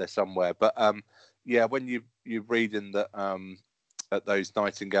is out there somewhere. But when you're reading that at those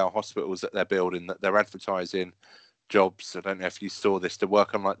Nightingale hospitals that they're building, that they're advertising jobs, I don't know if you saw this, to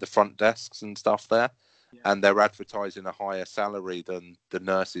work on like the front desks and stuff there, and they're advertising a higher salary than the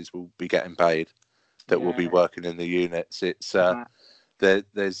nurses will be getting paid that will be working in the units. It's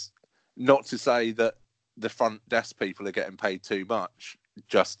there's not to say that the front desk people are getting paid too much,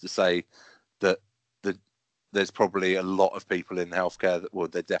 just to say that there's probably a lot of people in healthcare that, well,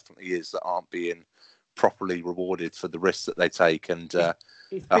 there definitely is, that aren't being properly rewarded for the risks that they take, and a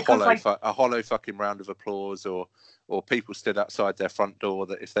hollow fucking round of applause, or people stood outside their front door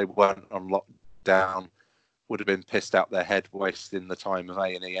that if they weren't on lockdown would have been pissed out their head, wasting the time of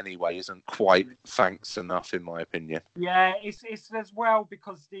A&E anyway, isn't quite thanks enough, in my opinion. Yeah, it's as well,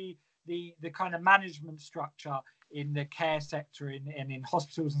 because the kind of management structure in the care sector and in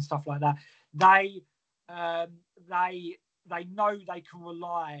hospitals and stuff like that, they know they can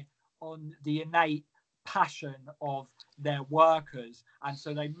rely on the innate passion of their workers, and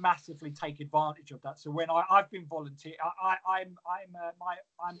so they massively take advantage of that. So when I've been volunteering, I'm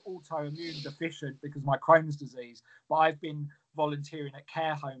autoimmune deficient because of my Crohn's disease, but I've been volunteering at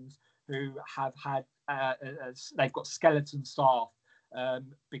care homes who have had they've got skeleton staff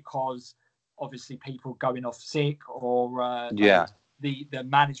because obviously people going off sick, or the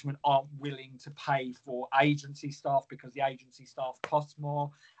management aren't willing to pay for agency staff because the agency staff costs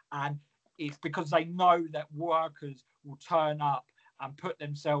more, and it's because they know that workers will turn up and put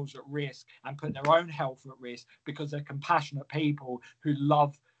themselves at risk and put their own health at risk because they're compassionate people who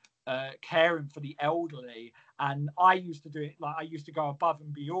love caring for the elderly. And I used to do it, like I used to go above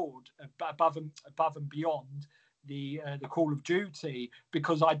and beyond the call of duty,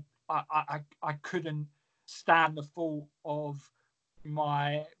 because I couldn't stand the thought of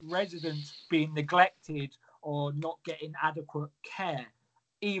my residents being neglected or not getting adequate care,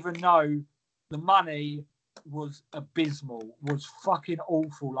 even though the money was abysmal, was fucking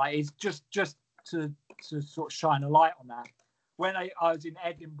awful. Like, it's just to sort of shine a light on that. When I was in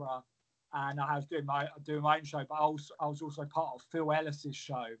Edinburgh and I was doing my own show, but I was also part of Phil Ellis's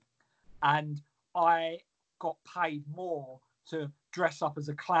show, and I got paid more to dress up as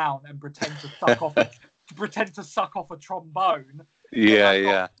a clown and pretend to suck off a trombone.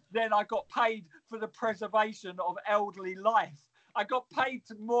 Then I got paid for the preservation of elderly life. I got paid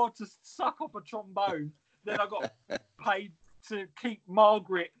more to suck off a trombone than I got paid to keep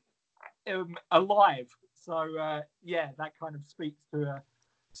Margaret alive. So that kind of speaks to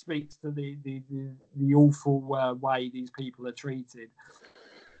the awful way these people are treated.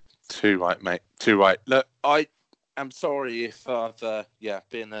 Too right, mate. Too right. Look, I'm sorry if I've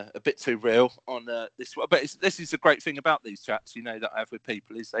been a bit too real on this one, but this is the great thing about these chats, that I have with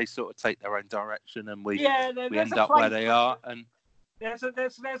people, is they sort of take their own direction, and we end up where they are. And there's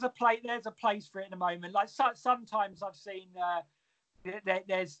a place for it in a moment. Like sometimes I've seen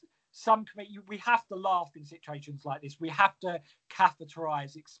there's some we have to laugh in situations like this. We have to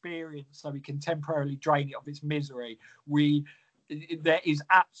catheterize experience so we can temporarily drain it of its misery. there is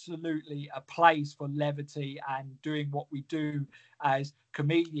absolutely a place for levity and doing what we do as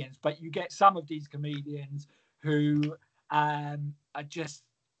comedians. But you get some of these comedians who are just,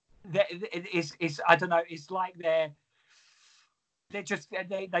 it's I don't know, it's like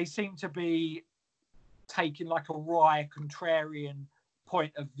they seem to be taking like a wry contrarian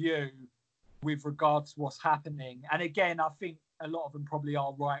point of view with regards to what's happening. And again, I think a lot of them probably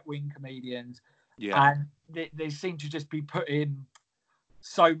are right-wing comedians. Yeah. And they seem to just be putting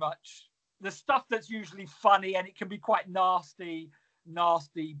so much the stuff that's usually funny, and it can be quite nasty,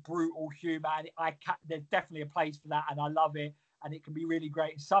 brutal humor. And there's definitely a place for that, and I love it. And it can be really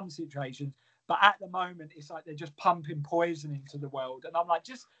great in some situations. But at the moment, it's like they're just pumping poison into the world, and I'm like,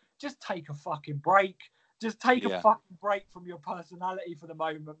 just take a fucking break. Just take a fucking break from your personality for the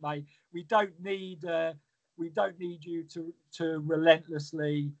moment, mate. We don't need you to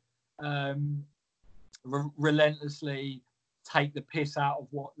relentlessly take the piss out of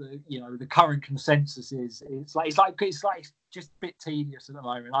what the current consensus is. It's just a bit tedious at the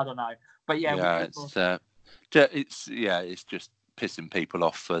moment. I don't know, but it's just pissing people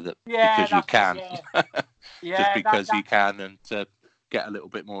off because you can, just because you can, and to get a little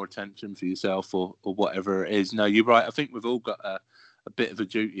bit more attention for yourself or whatever it is. No, you're right. I think we've all got a bit of a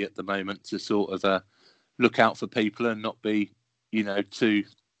duty at the moment to sort of look out for people and not be, too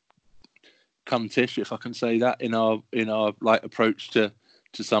cuntish, if I can say that, in our like approach to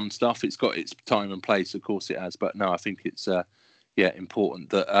some stuff. It's got its time and place, of course it has, but no, I think it's important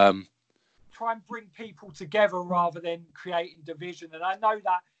that try and bring people together rather than creating division. And I know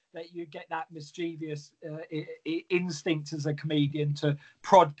that you get that mischievous instinct as a comedian to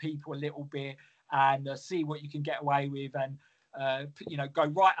prod people a little bit and see what you can get away with, and go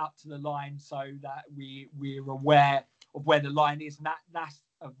right up to the line so that we're aware of where the line is, and that's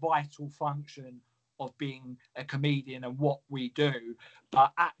a vital function of being a comedian and what we do.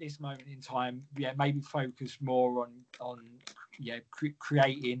 But at this moment in time, maybe focus more on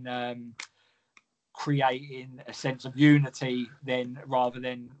creating a sense of unity rather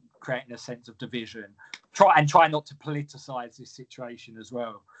than creating a sense of division. Try not to politicize this situation as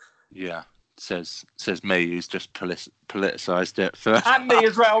well. Yeah, says me, who's just politicized it first. And me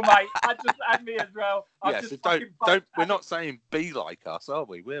as well, mate. And me as well. We're not saying be like us, are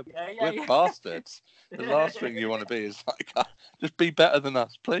we? We're bastards. The last thing you want to be is like us. Just be better than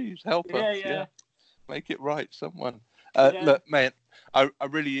us, please. Help us. Yeah. Make it right, someone. Look, mate, I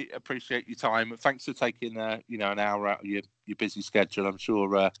really appreciate your time. Thanks for taking an hour out of your busy schedule. I'm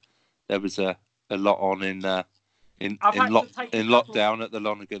sure there was a lot on in lockdown at the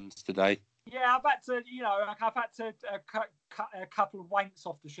Lonergans today. Yeah, I've had to cut a couple of wanks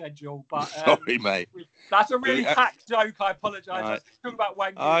off the schedule, but sorry, mate. That's a really hack joke. I apologise. I was talking about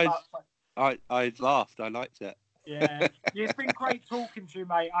wanking. I laughed. I liked it. Yeah, it's been great talking to you,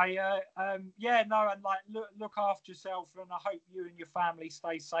 mate. Look after yourself, and I hope you and your family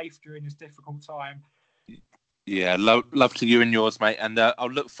stay safe during this difficult time. Yeah, love to you and yours, mate. And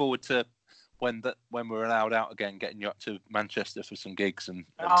I'll look forward to when we're allowed out again, getting you up to Manchester for some gigs and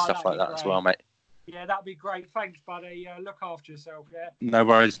stuff like that as well, mate. Yeah, that'd be great. Thanks, buddy. Look after yourself. Yeah. No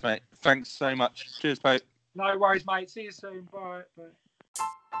worries, mate. Thanks so much. Cheers, mate. No worries, mate. See you soon. Bye.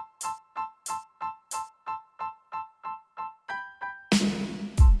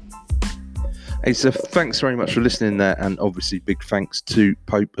 Hey, so thanks very much for listening there, and obviously big thanks to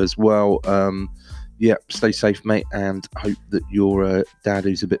Pope as well. Stay safe, mate, and hope that your dad,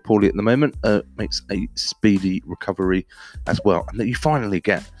 who's a bit poorly at the moment, makes a speedy recovery as well, and that you finally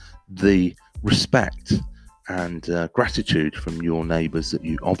get the respect and gratitude from your neighbours that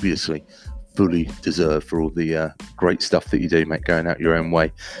you obviously fully deserve for all the great stuff that you do, mate, going out your own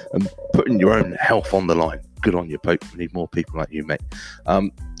way and putting your own health on the line. Good on you, Pope. We need more people like you, mate.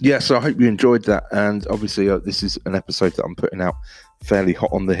 So I hope you enjoyed that, and obviously this is an episode that I'm putting out fairly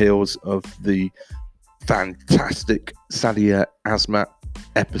hot on the heels of the fantastic Sadia Asmat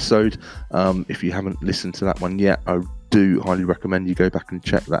episode. If you haven't listened to that one yet, I do highly recommend you go back and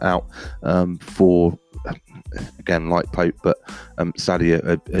check that out. For again, like Pope, but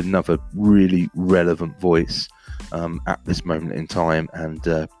Sadia, another really relevant voice at this moment in time, and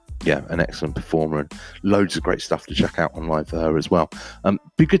an excellent performer, and loads of great stuff to check out online for her as well.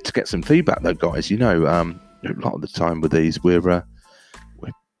 Be good to get some feedback though, guys. A lot of the time with these, we're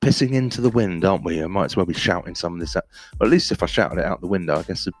pissing into the wind, aren't we? I might as well be shouting some of this out. But at least if I shouted it out the window, I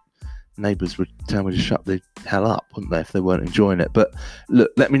guess the neighbours would tell me to shut the hell up, wouldn't they, if they weren't enjoying it? But look,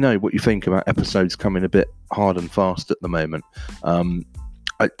 let me know what you think about episodes coming a bit hard and fast at the moment.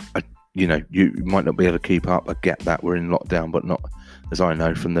 You might not be able to keep up. I get that we're in lockdown, but not as I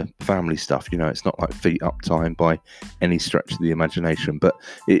know from the family stuff, it's not like feet up time by any stretch of the imagination. But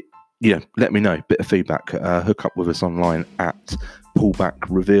let me know, bit of feedback. Hook up with us online at Pullback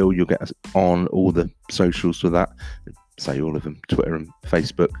Reveal. You'll get us on all the socials for that. Say all of them, Twitter and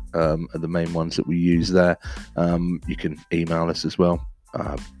Facebook are the main ones that we use there. You can email us as well,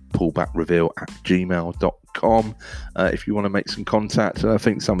 pullbackreveal@gmail.com if you want to make some contact. I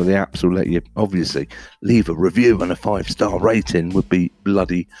think some of the apps will let you obviously leave a review and a 5-star rating would be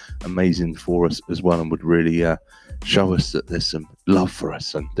bloody amazing for us as well, and would really show us that there's some love for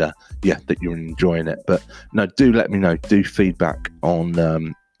us and that you're enjoying it. But no, do let me know, do feedback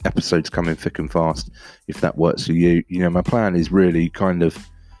on episodes coming thick and fast if that works for you. My plan is really kind of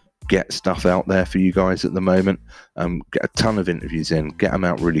get stuff out there for you guys at the moment, get a ton of interviews in, get them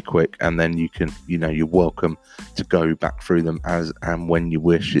out really quick, and then you can you're welcome to go back through them as and when you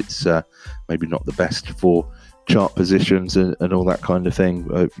wish. It's maybe not the best for chart positions and all that kind of thing,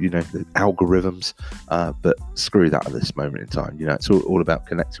 the algorithms, but screw that at this moment in time. It's all about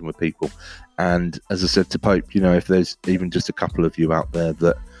connecting with people. And as I said to Pope, if there's even just a couple of you out there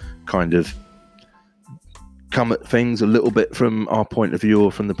that kind of come at things a little bit from our point of view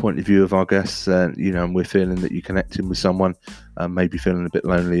or from the point of view of our guests, and we're feeling that you're connecting with someone, maybe feeling a bit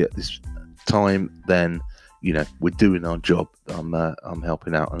lonely at this time, then we're doing our job. I'm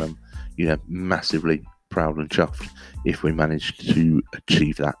helping out, and I'm massively proud and chuffed if we manage to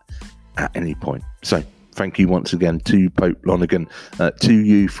achieve that at any point. So thank you once again to Pope Lonergan, to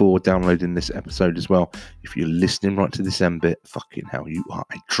you for downloading this episode as well. If you're listening right to this end bit, fucking hell, you are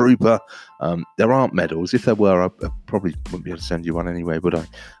a trooper. There aren't medals. If there were, I probably wouldn't be able to send you one anyway, would I?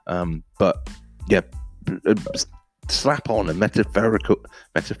 But yeah, slap on a metaphorical,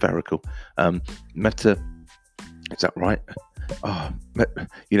 is that right? Oh,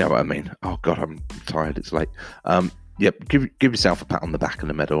 you know what I mean. Oh God, I'm tired. It's late. Give yourself a pat on the back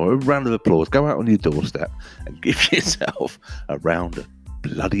and a medal or a round of applause. Go out on your doorstep and give yourself a round of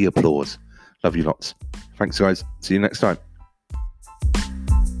bloody applause. Love you lots. Thanks, guys. See you next time.